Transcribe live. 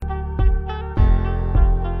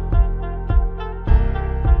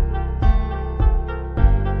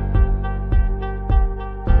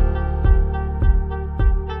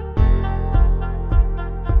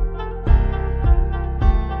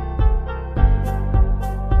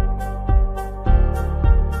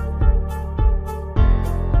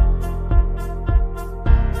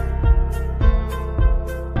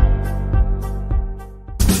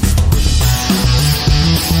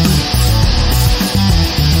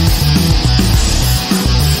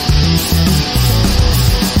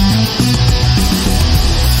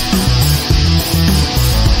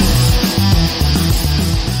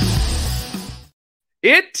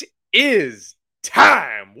is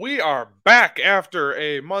time. We are back after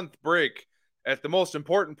a month break at the most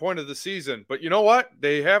important point of the season. But you know what?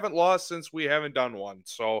 They haven't lost since we haven't done one.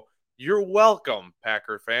 So you're welcome,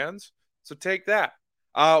 Packer fans. So take that.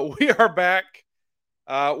 We are back.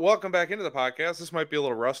 Welcome back into the podcast. This might be a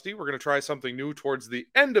little rusty. We're going to try something new towards the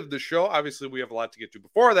end of the show. Obviously, we have a lot to get to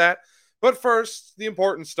before that. But first, the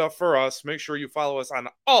important stuff for us. Make sure you follow us on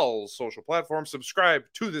all social platforms. Subscribe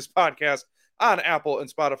to this podcast on Apple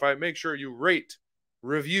and Spotify. Make sure you rate,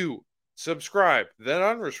 review, subscribe, then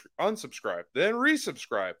unsubscribe, then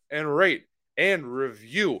resubscribe, and rate and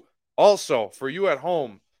review. Also, for you at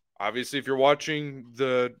home, obviously, if you're watching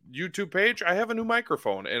the YouTube page, I have a new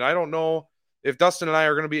microphone, and I don't know if Dustin and I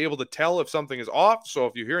are going to be able to tell if something is off. So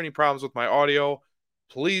if you hear any problems with my audio,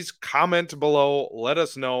 please comment below. Let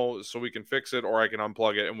us know so we can fix it, or I can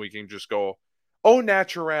unplug it and we can just go au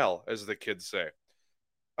naturel, as the kids say.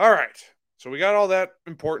 All right. So we got all that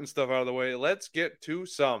important stuff out of the way. Let's get to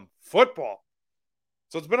some football.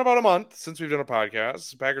 So it's been about a month since we've done a podcast.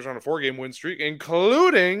 The Packers are on a 4-game win streak,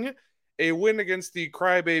 including a win against the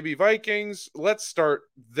crybaby Vikings. Let's start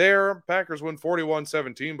there. Packers win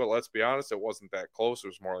 41-17, but let's be honest, it wasn't that close. It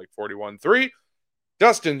was more like 41-3.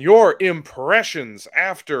 Dustin, your impressions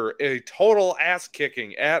after a total ass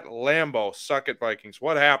kicking at Lambeau. Suck it, Vikings.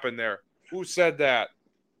 What happened there? Who said that?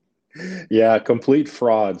 Yeah, complete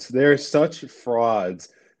frauds. They're such frauds.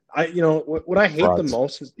 What I hate the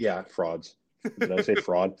most is frauds. Did I say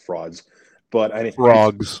fraud? Frauds. But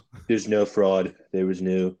frogs. There's no fraud. There was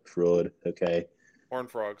no fraud. Okay. Horned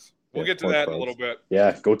frogs. We'll get to that in a little bit.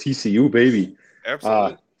 Yeah, go TCU, baby.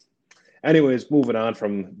 Absolutely. Anyways, moving on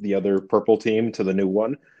from the other purple team to the new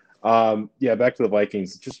one. Back to the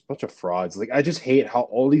Vikings. Just a bunch of frauds. Like, I just hate how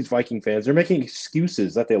all these Viking fans are making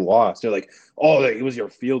excuses that they lost. They're like, "Oh, it was your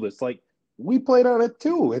field." It's like, we played on it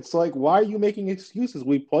too. It's like, why are you making excuses?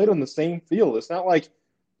 We played on the same field. It's not like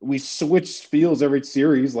we switched fields every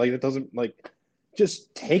series. Like, it doesn't, like,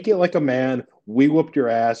 just take it like a man. We whooped your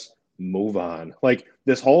ass. Move on. Like,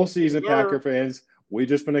 this whole season, Packer fans, we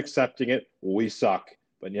just been accepting it. We suck.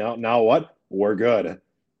 But now what? We're good. A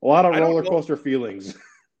lot of roller coaster feelings.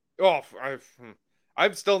 Oh,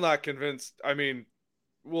 I'm still not convinced. I mean,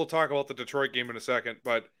 we'll talk about the Detroit game in a second,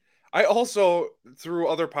 but I also, through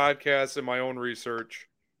other podcasts and my own research,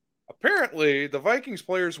 apparently the Vikings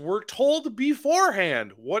players were told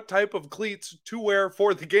beforehand what type of cleats to wear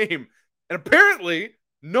for the game. And apparently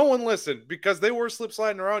no one listened because they were slip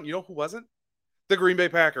sliding around. You know who wasn't? The Green Bay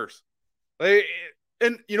Packers.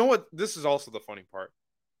 And you know what? This is also the funny part.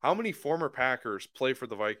 How many former Packers play for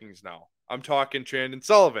the Vikings now? I'm talking Chandon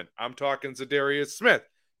Sullivan. I'm talking Zadarius Smith.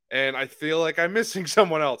 And I feel like I'm missing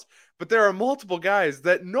someone else. But there are multiple guys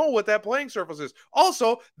that know what that playing surface is.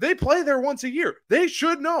 Also, they play there once a year. They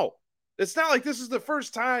should know. It's not like this is the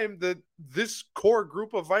first time that this core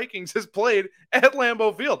group of Vikings has played at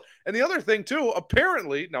Lambeau Field. And the other thing, too,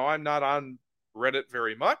 apparently, now I'm not on Reddit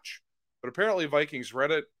very much, but apparently Vikings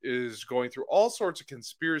Reddit is going through all sorts of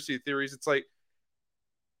conspiracy theories. It's like,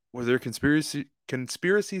 were there conspiracy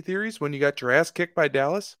theories when you got your ass kicked by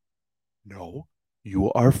Dallas? No,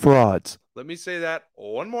 you are frauds. Let me say that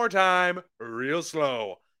one more time, real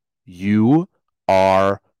slow. You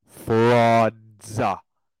are frauds.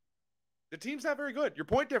 The team's not very good. Your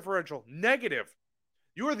point differential, negative.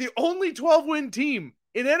 You are the only 12-win team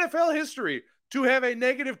in NFL history to have a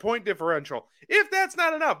negative point differential. If that's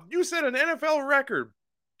not enough, you set an NFL record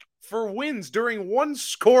for wins during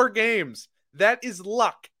one-score games. That is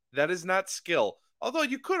luck. That is not skill. Although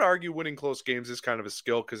you could argue winning close games is kind of a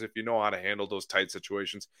skill because if you know how to handle those tight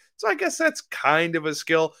situations. So I guess that's kind of a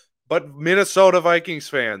skill. But Minnesota Vikings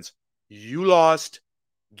fans, you lost.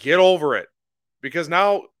 Get over it. Because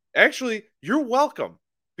now, actually, you're welcome.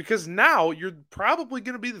 Because now you're probably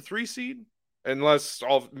going to be the 3 seed. Unless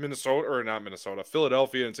all Minnesota, or not Minnesota,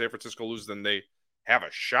 Philadelphia and San Francisco lose, then they have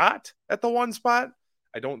a shot at the 1 spot.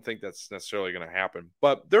 I don't think that's necessarily going to happen.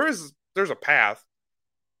 But there's a path.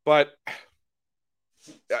 But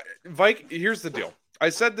here's the deal. I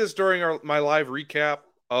said this during my live recap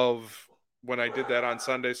of when I did that on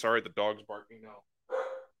Sunday. Sorry, the dog's barking now.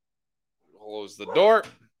 Close the door.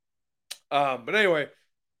 But anyway,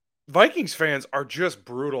 Vikings fans are just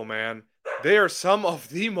brutal, man. They are some of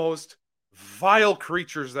the most vile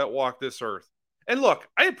creatures that walk this earth. And look,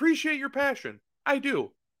 I appreciate your passion. I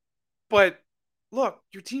do. But look,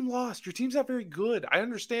 your team lost. Your team's not very good. I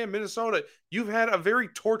understand Minnesota. You've had a very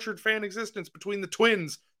tortured fan existence between the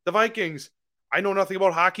Twins, the Vikings. I know nothing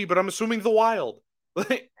about hockey, but I'm assuming the Wild.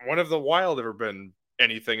 When have the Wild ever been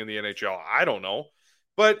anything in the NHL? I don't know.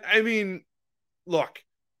 But, I mean, look,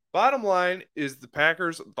 bottom line is the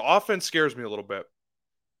Packers, the offense scares me a little bit.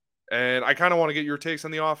 And I kind of want to get your takes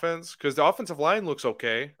on the offense because the offensive line looks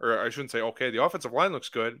okay. Or I shouldn't say okay. The offensive line looks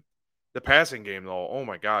good. The passing game, though, oh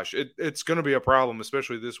my gosh. It's going to be a problem,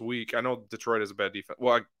 especially this week. I know Detroit has a bad defense.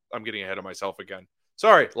 Well, I'm getting ahead of myself again.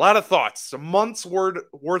 Sorry, a lot of thoughts. A month's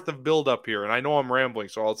worth of buildup here. And I know I'm rambling,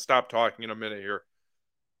 so I'll stop talking in a minute here.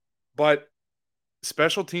 But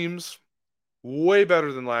special teams, way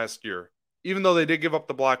better than last year, even though they did give up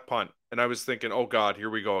the block punt. And I was thinking, oh, God, here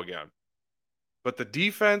we go again. But the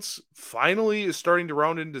defense finally is starting to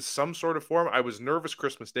round into some sort of form. I was nervous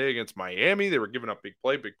Christmas Day against Miami. They were giving up big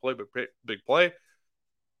play, big play, big play.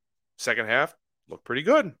 Second half looked pretty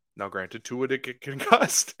good. Now, granted, Tua did get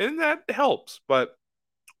concussed, and that helps. But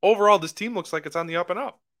overall, this team looks like it's on the up and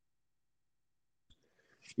up.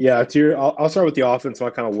 Yeah, I'll start with the offense. I'll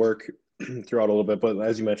kind of work throughout a little bit, but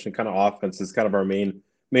as you mentioned, kind of offense is kind of our main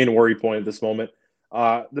worry point at this moment.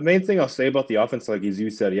 The main thing I'll say about the offense, like as you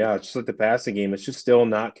said, yeah, it's just like the passing game. It's just still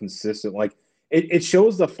not consistent. Like it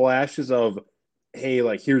shows the flashes of, hey,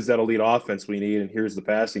 like here's that elite offense we need, and here's the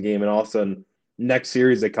passing game, and all of a sudden next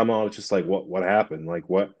series they come out, it's just like what happened? Like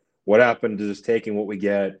what happened to just taking what we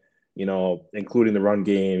get, including the run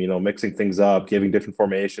game, mixing things up, giving different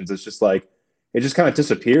formations. It's just like it just kind of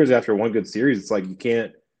disappears after one good series. It's like you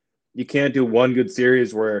can't do one good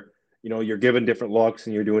series where you're given different looks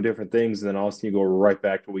and you're doing different things, and then all of a sudden you go right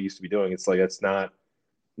back to what we used to be doing. It's like it's not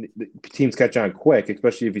teams catch on quick,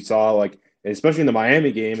 especially if you saw especially in the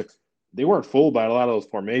Miami game, they weren't fooled by a lot of those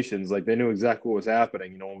formations. Like they knew exactly what was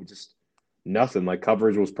happening. Just nothing. Like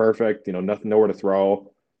coverage was perfect. Nothing, nowhere to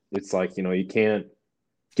throw. It's like you can't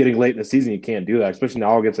getting late in the season. You can't do that, especially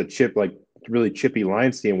now against a really chippy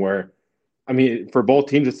Lions team where, I mean, for both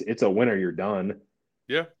teams, it's a winner. You're done.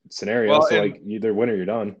 Yeah. Scenario. Well, so either winner, you're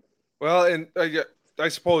done. Well, and I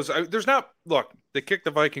suppose there's not. Look, they kicked the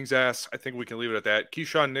Vikings' ass. I think we can leave it at that.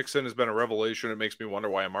 Keyshawn Nixon has been a revelation. It makes me wonder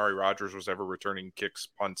why Amari Rodgers was ever returning kicks,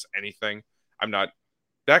 punts, anything. I'm not.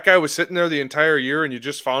 That guy was sitting there the entire year, and you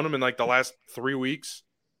just found him in like the last 3 weeks.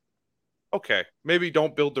 Okay, maybe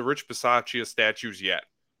don't build the Rich Bisaccia statues yet,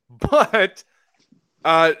 but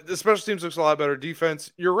the special teams looks a lot better.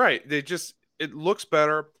 Defense, you're right. It looks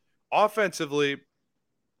better offensively.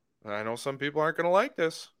 I know some people aren't going to like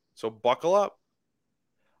this. So buckle up.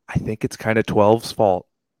 I think it's kind of 12's fault.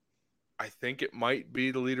 I think it might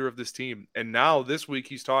be the leader of this team. And now this week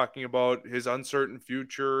he's talking about his uncertain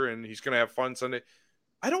future and he's going to have fun Sunday.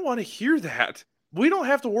 I don't want to hear that. We don't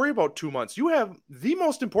have to worry about 2 months. You have the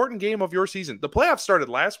most important game of your season. The playoffs started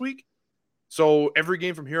last week. So every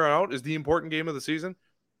game from here on out is the important game of the season.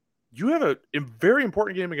 You have a very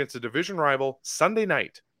important game against a division rival Sunday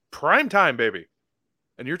night. Prime time, baby.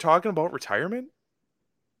 And you're talking about retirement?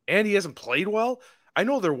 And he hasn't played well? I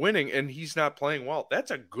know they're winning and he's not playing well. That's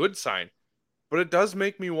a good sign. But it does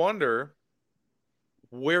make me wonder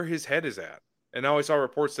where his head is at. And now I saw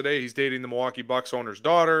reports today he's dating the Milwaukee Bucks owner's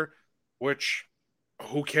daughter, which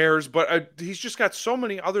who cares? But he's just got so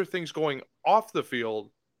many other things going off the field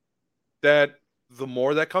that the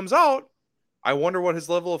more that comes out, I wonder what his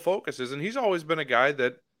level of focus is. And he's always been a guy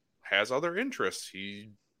that has other interests.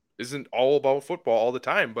 He isn't all about football all the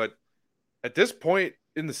time, but at this point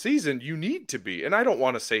in the season, you need to be. And I don't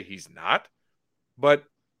want to say he's not, but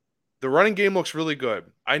the running game looks really good.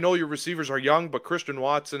 I know your receivers are young, but Christian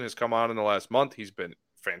Watson has come on in the last month. He's been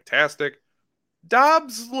fantastic.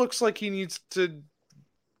 Dobbs looks like he needs to,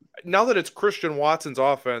 now that it's Christian Watson's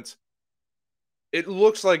offense, it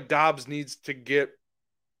looks like Dobbs needs to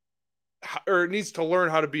needs to learn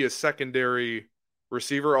how to be a secondary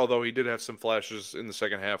receiver, although he did have some flashes in the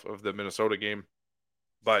second half of the Minnesota game.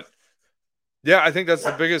 But yeah, I think that's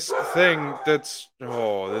the biggest thing. This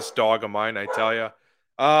dog of mine, I tell you.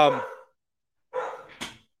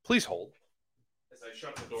 Please hold as I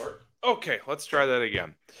shut the door. Okay, let's try that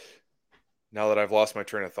again. Now that I've lost my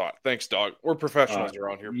train of thought. Thanks, dog. We're professionals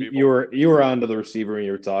around here, people. You were on to the receiver and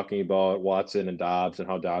you were talking about Watson and Dobbs and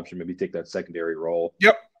how Dobbs should maybe take that secondary role.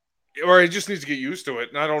 Yep. Or he just needs to get used to it.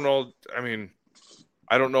 And I don't know. I mean,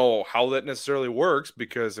 I don't know how that necessarily works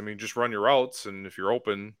because, I mean, just run your routes. And if you're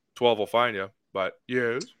open, 12 will find you. But,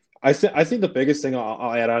 yes. I think the biggest thing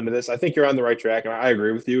I'll add on to this, I think you're on the right track. And I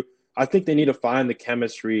agree with you. I think they need to find the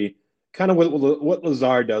chemistry, kind of what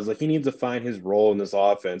Lazard does. Like, he needs to find his role in this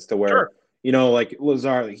offense to where, like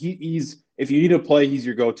Lazard, he's if you need to play, he's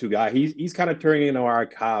your go-to guy. He's kind of turning into our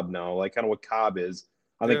Cobb now, like kind of what Cobb is.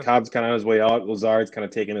 I think Cobb's kind of on his way out. Lazard's kind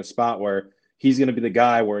of taking a spot where he's going to be the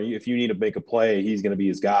guy where if you need to make a play, he's going to be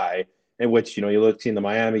his guy. In which, you look in the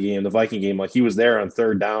Miami game, the Viking game, like he was there on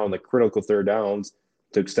third down, the critical third downs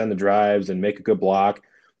to extend the drives and make a good block.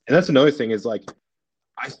 And that's another thing is like,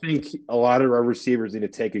 I think a lot of our receivers need to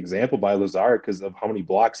take example by Lazard because of how many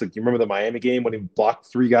blocks. Like, you remember the Miami game when he blocked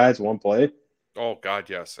 3 guys one play? Oh God,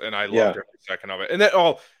 yes, and I loved Yeah. every second of it. And then,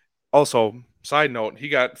 also, side note, he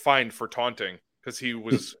got fined for taunting because he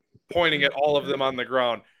was pointing at all of them on the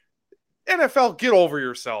ground. NFL, get over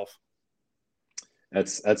yourself.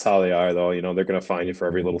 That's how they are, though. They're going to find you for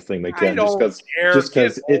every little thing they I can, just don't because care. just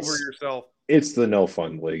Get because over yourself. it's the no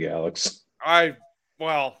fun league, Alex.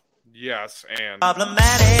 Well, yes, and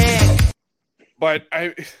Problematic. but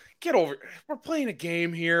I get over. We're playing a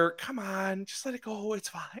game here. Come on, just let it go. It's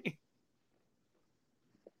fine.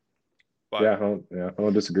 But I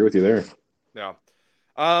don't disagree with you there. yeah.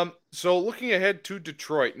 So looking ahead to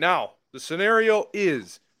Detroit. Now, the scenario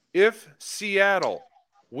is if Seattle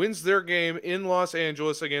wins their game in Los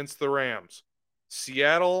Angeles against the Rams,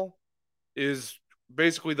 Seattle is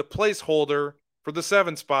basically the placeholder for the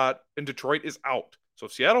 7 spot, and Detroit is out. So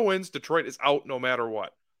if Seattle wins, Detroit is out no matter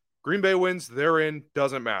what. Green Bay wins, they're in,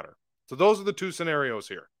 doesn't matter. So those are the 2 scenarios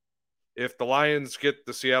here. If the Lions get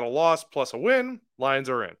the Seattle loss plus a win, Lions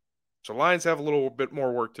are in. So Lions have a little bit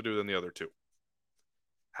more work to do than the other 2.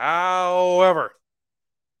 However,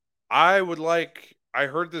 I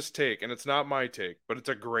heard this take, and it's not my take, but it's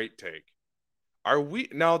a great take.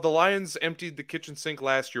 Now the Lions emptied the kitchen sink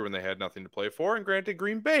last year when they had nothing to play for, and granted,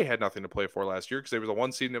 Green Bay had nothing to play for last year because they were the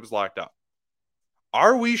 1 seed and it was locked up.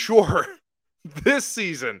 Are we sure this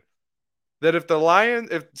season that if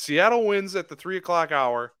Seattle wins at the 3:00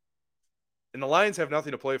 hour and the Lions have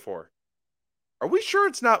nothing to play for, are we sure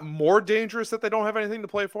it's not more dangerous that they don't have anything to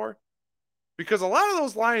play for? Because a lot of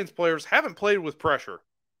those Lions players haven't played with pressure.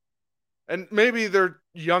 And maybe they're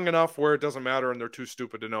young enough where it doesn't matter and they're too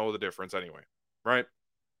stupid to know the difference anyway, right?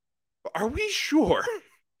 But are we sure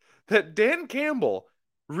that Dan Campbell,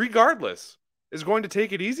 regardless, is going to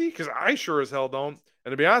take it easy? Because I sure as hell don't.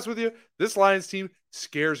 And to be honest with you, this Lions team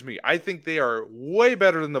scares me. I think they are way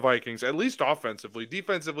better than the Vikings, at least offensively.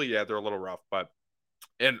 Defensively, yeah, they're a little rough.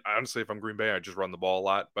 And honestly, if I'm Green Bay, I just run the ball a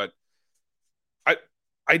lot. But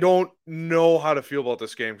I don't know how to feel about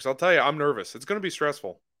this game because I'll tell you, I'm nervous. It's going to be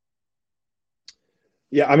stressful.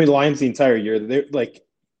 Yeah, I mean, Lions the entire year, they're like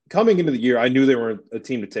coming into the year, I knew they were a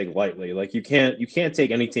team to take lightly. Like you can't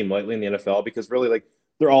take any team lightly in the NFL because really, like,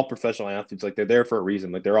 they're all professional athletes. Like, they're there for a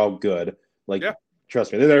reason. Like, they're all good. Like, Yeah.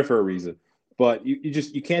 Trust me, they're there for a reason. But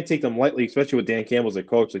you can't take them lightly, especially with Dan Campbell as a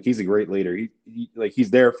coach. Like, he's a great leader.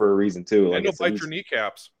 He's there for a reason too. Like, And he'll bite your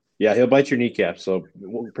kneecaps. Yeah, he'll bite your kneecaps. So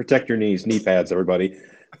protect your knees, knee pads, everybody.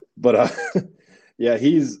 But yeah,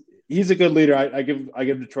 he's a good leader. I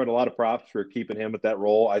give Detroit a lot of props for keeping him at that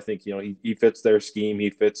role. I think he fits their scheme,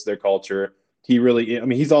 he fits their culture. He really, I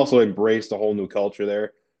mean, he's also embraced a whole new culture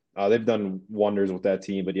there. They've done wonders with that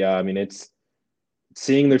team. But yeah, I mean, it's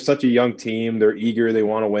seeing they're such a young team. They're eager. They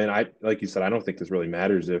want to win. Like you said, I don't think this really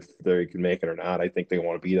matters if they can make it or not. I think they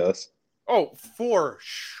want to beat us. Oh, for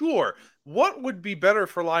sure. What would be better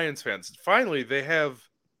for Lions fans? Finally, they have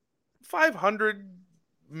 500,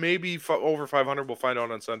 maybe over 500, we'll find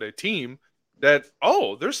out on Sunday, team that,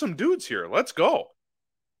 there's some dudes here. Let's go.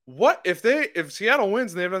 What if Seattle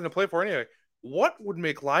wins and they have nothing to play for anyway, what would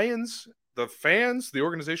make Lions, the fans, the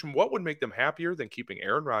organization, what would make them happier than keeping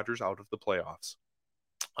Aaron Rodgers out of the playoffs?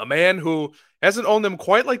 A man who hasn't owned them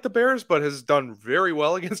quite like the Bears, but has done very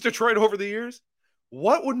well against Detroit over the years.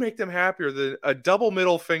 What would make them happier than a double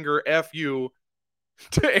middle finger FU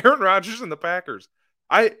to Aaron Rodgers and the Packers?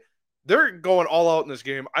 They're going all out in this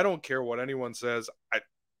game. I don't care what anyone says.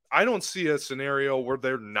 I don't see a scenario where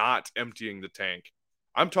they're not emptying the tank.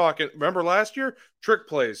 I'm talking, remember last year? Trick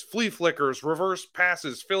plays, flea flickers, reverse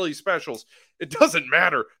passes, Philly specials. It doesn't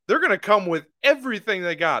matter. They're going to come with everything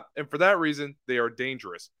they got. And for that reason, they are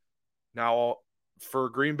dangerous. Now, for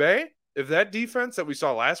Green Bay, if that defense that we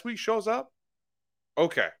saw last week shows up,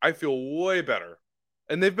 okay, I feel way better.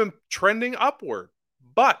 And they've been trending upward.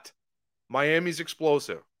 But Miami's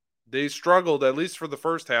explosive. They struggled at least for the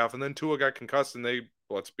first half, and then Tua got concussed, and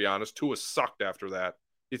let's be honest, Tua sucked after that.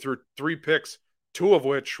 He threw 3 picks, 2 of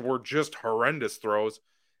which were just horrendous throws,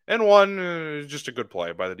 and 1 just a good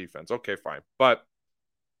play by the defense. Okay, fine. But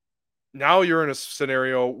now you're in a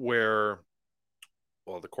scenario where,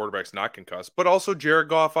 the quarterback's not concussed, but also Jared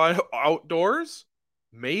Goff outdoors,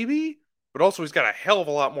 maybe, but also he's got a hell of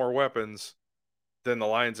a lot more weapons than the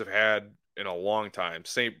Lions have had in a long time.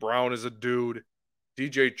 St. Brown is a dude.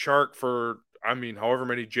 DJ Chark, for, however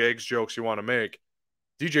many Jags jokes you want to make,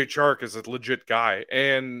 DJ Chark is a legit guy.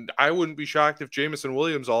 And I wouldn't be shocked if Jameson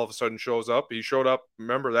Williams all of a sudden shows up. He showed up,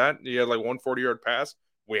 remember that? He had like 140-yard pass.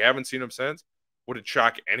 We haven't seen him since. Would it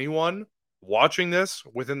shock anyone watching this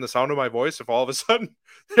within the sound of my voice if all of a sudden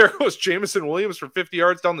there goes Jameson Williams for 50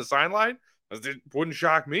 yards down the sideline? It wouldn't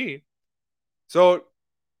shock me. So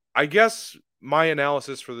I guess my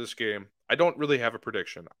analysis for this game, I don't really have a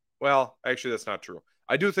prediction. Well, actually, that's not true.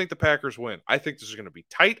 I do think the Packers win. I think this is going to be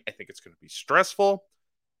tight. I think it's going to be stressful.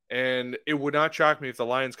 And it would not shock me if the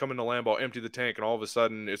Lions come into Lambeau, empty the tank, and all of a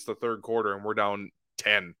sudden it's the third quarter and we're down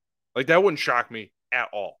 10. Like, that wouldn't shock me at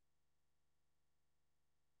all.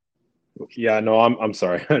 Yeah, no, I'm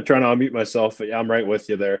sorry. I'm trying to unmute myself, but yeah, I'm right with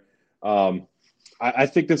you there. I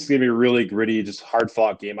think this is gonna be a really gritty, just hard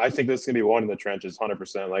fought game. I think this is gonna be one in the trenches,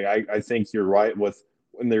 100%. Like I think you're right with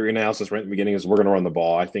when their analysis right at the beginning is we're gonna run the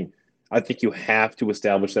ball. I think you have to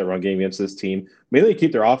establish that run game against this team. Maybe they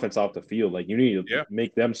keep their offense off the field. Like you need to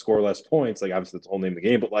make them score less points. Like obviously that's the whole name of the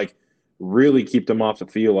game, but like really keep them off the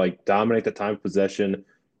field. Like dominate the time of possession,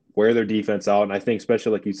 wear their defense out. And I think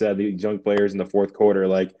especially like you said, the young players in the fourth quarter,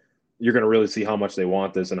 like you're going to really see how much they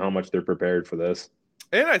want this and how much they're prepared for this.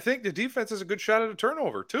 And I think the defense is a good shot at a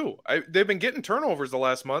turnover, too. They've been getting turnovers the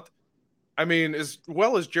last month. I mean, as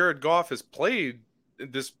well as Jared Goff has played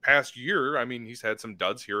this past year, I mean, he's had some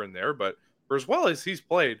duds here and there, but for as well as he's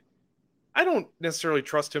played, I don't necessarily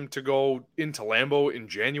trust him to go into Lambeau in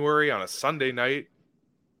January on a Sunday night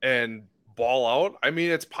and ball out. I mean,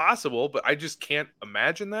 it's possible, but I just can't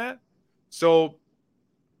imagine that. So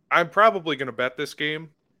I'm probably going to bet this game,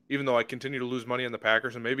 even though I continue to lose money on the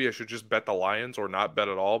Packers, and maybe I should just bet the Lions or not bet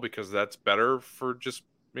at all because that's better for just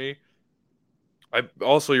me.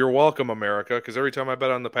 You're welcome, America, because every time I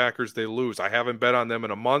bet on the Packers, they lose. I haven't bet on them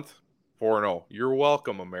in a month. 4-0. You're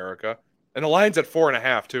welcome, America. And the Lions at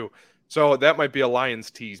 4.5 too. So that might be a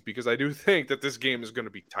Lions tease because I do think that this game is going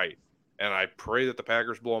to be tight. And I pray that the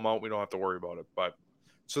Packers blow them out. We don't have to worry about it. But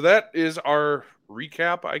so that is our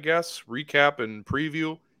recap, I guess. Recap and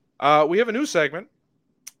preview. We have a new segment.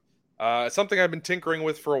 Something I've been tinkering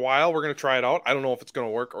with for a while. We're going to try it out. I don't know if it's going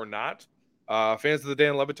to work or not. Fans of the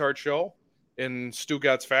Dan Le Batard Show, in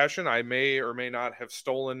Stugatz fashion, I may or may not have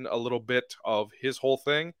stolen a little bit of his whole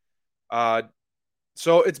thing.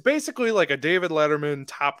 So it's basically like a David Letterman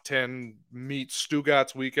top 10 meets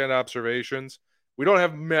Stugatz weekend observations. We don't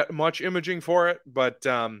have much imaging for it, but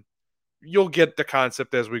you'll get the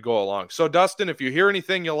concept as we go along. So, Dustin, if you hear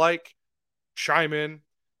anything you like, chime in.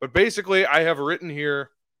 But basically, I have written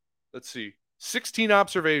here, let's see, 16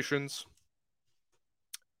 observations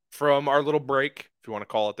from our little break, if you want to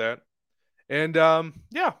call it that. And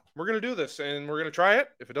yeah, we're going to do this and we're going to try it.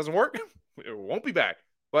 If it doesn't work, it won't be back.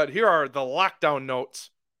 But here are the lockdown notes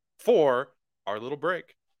for our little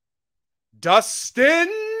break. Dustin!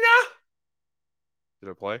 Did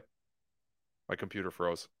it play? My computer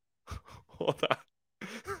froze. Hold on.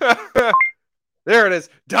 There it is.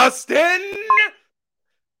 Dustin!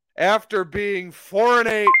 After being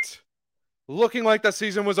 4-8, looking like the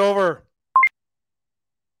season was over,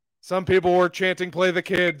 some people were chanting, "Play the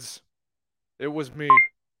kids." It was me.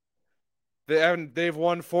 They've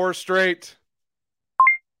won 4 straight.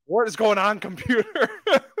 What is going on, computer?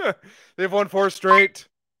 They've won 4 straight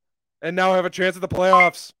and now have a chance at the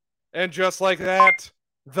playoffs. And just like that,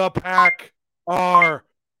 the Pack are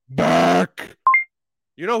back.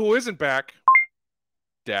 You know who isn't back?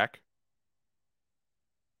 Dak.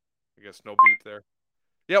 I guess no beep there.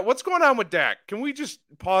 Yeah, what's going on with Dak? Can we just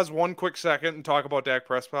pause one quick second and talk about Dak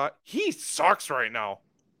Prescott? He sucks right now.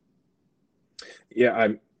 Yeah,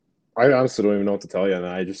 I honestly don't even know what to tell you.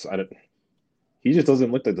 And he just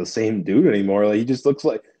doesn't look like the same dude anymore. Like he just looks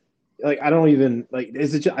like I don't even like.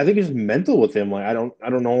 Is it? I think it's just mental with him. Like I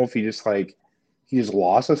don't know if he just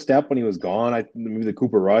lost a step when he was gone. Maybe the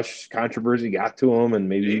Cooper Rush controversy got to him, and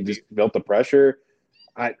maybe he just felt the pressure.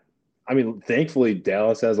 I mean, thankfully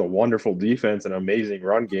Dallas has a wonderful defense and an amazing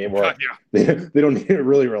run game where they don't need to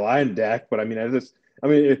really rely on Dak. But I mean,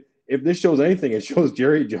 if this shows anything, it shows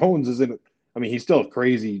Jerry Jones isn't. I mean, he's still a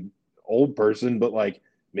crazy old person, but like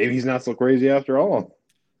maybe he's not so crazy after all.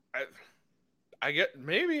 I get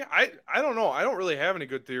maybe I don't know. I don't really have any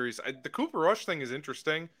good theories. The Cooper Rush thing is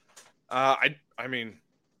interesting. I mean,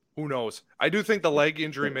 who knows? I do think the leg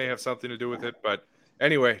injury may have something to do with it, but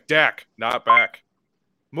anyway, Dak not back.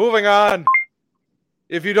 Moving on.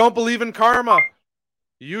 If you don't believe in karma,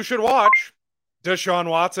 you should watch Deshaun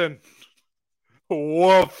Watson.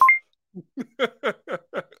 Woof.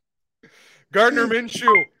 Gardner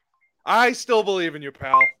Minshew. I still believe in you,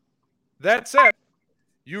 pal. That said,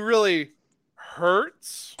 you really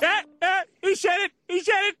hurts. He said it. He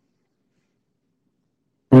said it.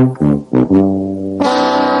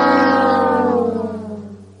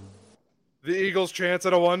 The Eagles' chance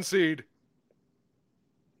at a 1 seed.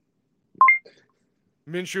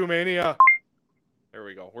 Minshew mania. There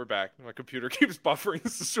we go. We're back. My computer keeps buffering.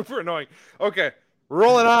 This is super annoying. Okay.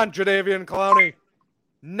 Rolling on, Jadeveon Clowney.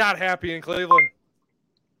 not happy in Cleveland.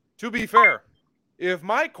 To be fair, if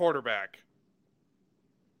my quarterback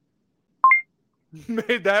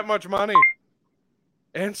made that much money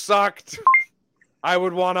and sucked, I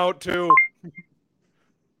would want out too.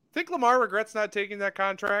 Think Lamar regrets not taking that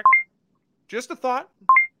contract? Just a thought.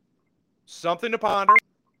 Something to ponder.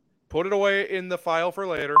 Put it away in the file for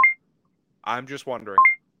later. I'm just wondering.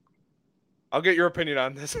 I'll get your opinion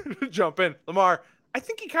on this. Jump in. Lamar, I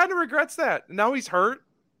think he kind of regrets that. Now he's hurt.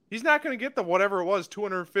 He's not going to get the whatever it was,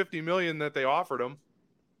 $250 million that they offered him.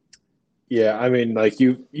 Yeah, I mean, like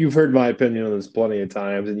you've heard my opinion on this plenty of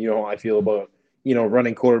times, and you know how I feel about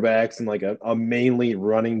running quarterbacks in like a mainly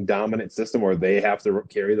running dominant system where they have to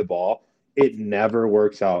carry the ball. It never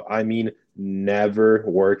works out. I mean, never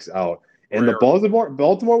works out. And Rare. the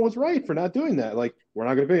Baltimore was right for not doing that. Like, we're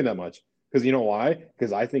not going to pay that much because you know why?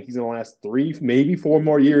 Because I think he's going to last 3, maybe 4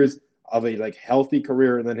 more years of a like healthy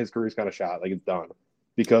career, and then his career's kind of shot. Like, it's done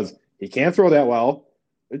because he can't throw that well.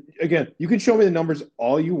 Again, you can show me the numbers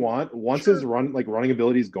all you want. Once his running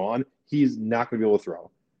ability is gone, he's not going to be able to throw.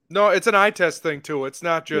 No, it's an eye test thing too. It's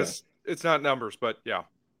not just it's not numbers, but yeah.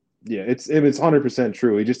 Yeah, it's 100%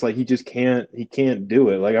 true. He just can't do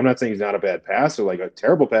it. Like, I'm not saying he's not a bad passer, like a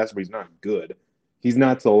terrible passer, but he's not good. He's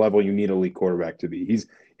not to the level you need an elite quarterback to be.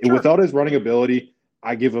 Without his running ability,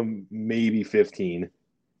 I give him maybe 15.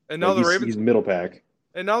 And now he's middle pack.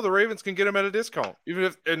 And now the Ravens can get him at a discount.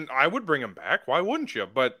 And I would bring him back. Why wouldn't you?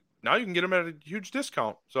 But now you can get him at a huge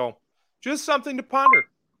discount. So just something to ponder.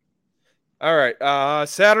 All right.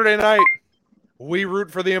 Saturday night, we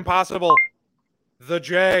root for the impossible. The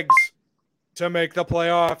Jags to make the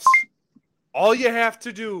playoffs. All you have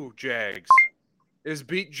to do, Jags, is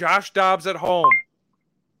beat Josh Dobbs at home.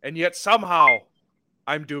 And yet somehow,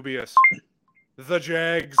 I'm dubious. The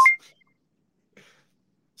Jags.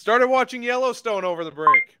 Started watching Yellowstone over the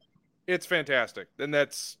break. It's fantastic. And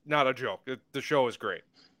that's not a joke. The show is great.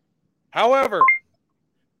 However,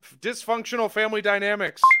 dysfunctional family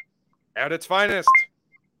dynamics at its finest.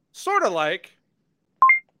 Sort of like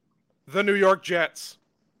the New York Jets.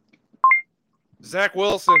 Zach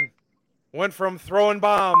Wilson went from throwing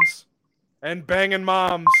bombs and banging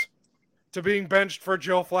moms to being benched for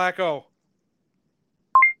Joe Flacco.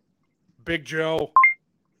 Big Joe.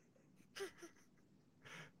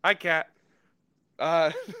 Hi, Cat.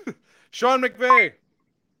 Sean McVay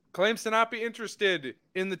claims to not be interested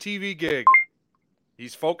in the TV gig.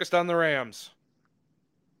 He's focused on the Rams.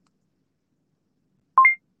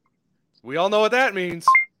 We all know what that means.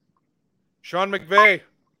 Sean McVay,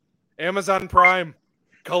 Amazon Prime,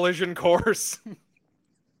 collision course.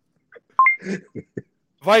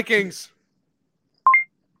 Vikings,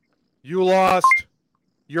 you lost.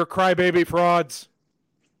 You're crybaby frauds.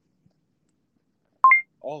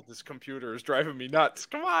 Oh, this computer is driving me nuts.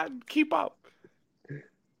 Come on, keep up.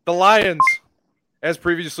 The Lions, as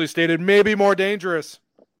previously stated, may be more dangerous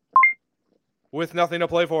with nothing to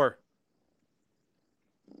play for.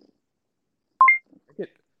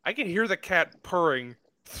 I can hear the cat purring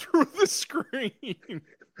through the screen.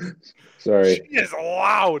 Sorry. She is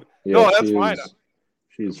loud. Yeah, no, that's fine.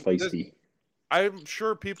 She's feisty. I'm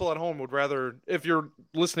sure people at home would rather, if you're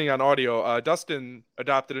listening on audio, Dustin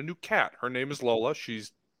adopted a new cat. Her name is Lola.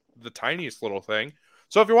 She's the tiniest little thing.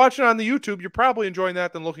 So if you're watching on the YouTube, you're probably enjoying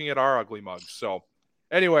that than looking at our ugly mugs. So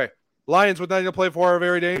anyway, Lions with nothing to play for are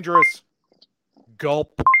very dangerous.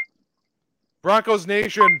 Gulp. Broncos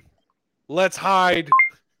Nation, let's hide.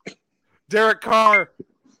 Derek Carr,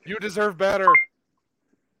 you deserve better.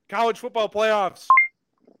 College football playoffs.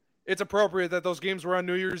 It's appropriate that those games were on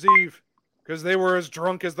New Year's Eve because they were as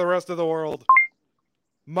drunk as the rest of the world.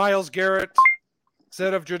 Myles Garrett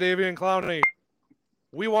said of Jadeveon Clowney,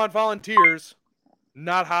 we want volunteers,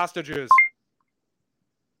 not hostages.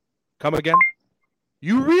 Come again?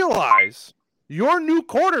 You realize your new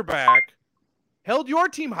quarterback held your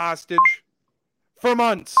team hostage for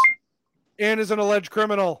months and is an alleged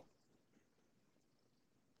criminal.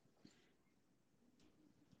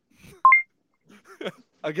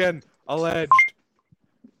 Again, alleged.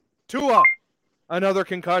 Tua, another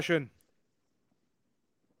concussion.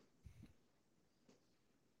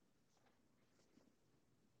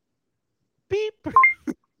 Beep.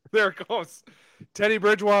 There it goes. Teddy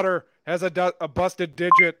Bridgewater has a busted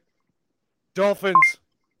digit. Dolphins,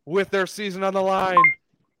 with their season on the line,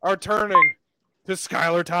 are turning to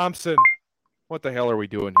Skylar Thompson. What the hell are we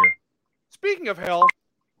doing here? Speaking of hell,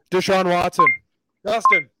 Deshaun Watson.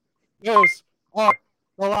 Dustin, those are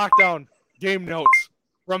the lockdown game notes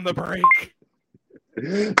from the break.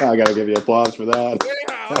 I gotta give you applause for that.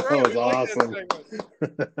 Yeah, that was awesome.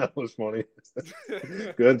 That was funny.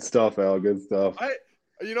 Good stuff, Al. Good stuff.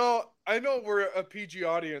 You know, I know we're a PG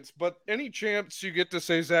audience, but any chance you get to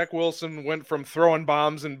say Zach Wilson went from throwing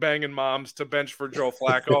bombs and banging moms to bench for Joe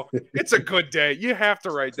Flacco, it's a good day. You have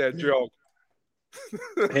to write that joke.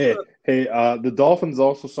 Hey, the Dolphins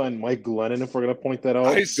also signed Mike Glennon, if we're going to point that out.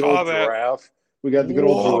 I Good saw old that. Giraffe. We got the good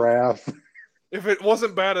old Woof. Giraffe. If it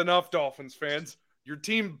wasn't bad enough, Dolphins fans, your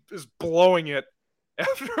team is blowing it.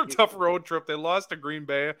 After a tough road trip, they lost to Green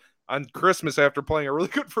Bay on Christmas after playing a really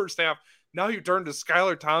good first half. Now you turn to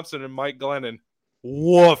Skylar Thompson and Mike Glennon.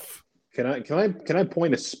 Woof. Can I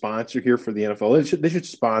point a sponsor here for the NFL? They should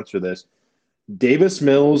sponsor this. Davis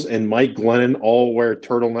Mills and Mike Glennon all wear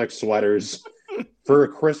turtleneck sweaters for a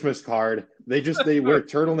Christmas card. They wear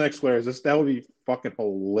turtleneck sweaters. That would be fucking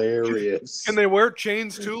hilarious. Can they wear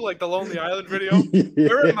chains too, like the Lonely Island video? Yeah.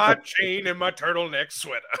 Wearing my chain and my turtleneck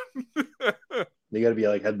sweater. They got to be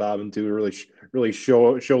like head bobbing too, really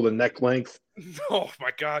show the neck length. Oh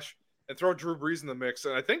my gosh. And throw Drew Brees in the mix.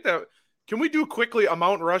 And I think that, can we do quickly a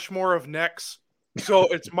Mount Rushmore of necks? So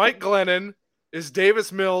it's Mike Glennon, is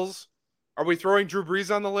Davis Mills. Are we throwing Drew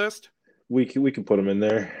Brees on the list? We can put him in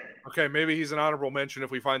there. Okay, maybe he's an honorable mention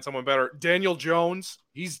if we find someone better. Daniel Jones,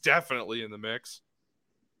 he's definitely in the mix.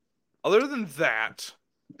 Other than that,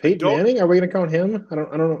 Peyton Manning, are we going to count him? I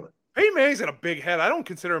don't know. Peyton Manning's got a big head. I don't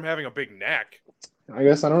consider him having a big neck. I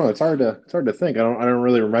guess I don't know. It's hard to think. I don't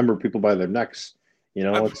really remember people by their necks. You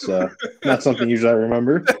know, it's not something usually I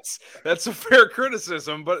remember. That's a fair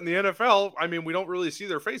criticism, but in the NFL, I mean, we don't really see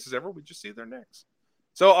their faces ever. We just see their necks.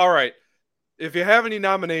 So, all right. If you have any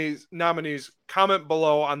nominees, comment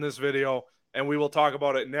below on this video, and we will talk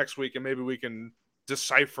about it next week, and maybe we can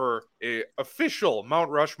decipher a official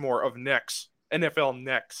Mount Rushmore of necks, NFL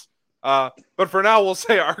necks. But for now, we'll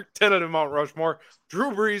say our tentative Mount Rushmore: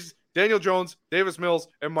 Drew Brees, Daniel Jones, Davis Mills,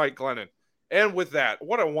 and Mike Glennon. And with that,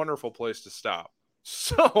 what a wonderful place to stop.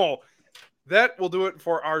 So that will do it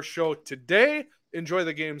for our show today. Enjoy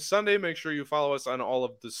the game Sunday. Make sure you follow us on all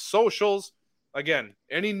of the socials. Again,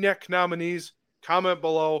 any neck nominees, comment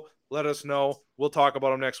below. Let us know. We'll talk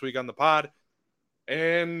about them next week on the pod.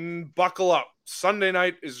 And buckle up. Sunday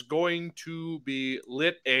night is going to be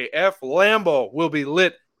lit AF. Lambeau will be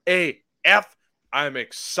lit AF. I'm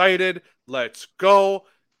excited. Let's go.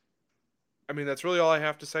 I mean, that's really all I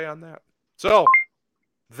have to say on that. So,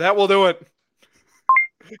 that will do it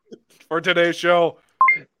for today's show.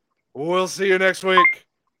 We'll see you next week.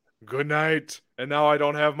 Good night. And now I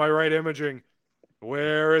don't have my right imaging.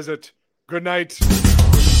 Where is it? Good night.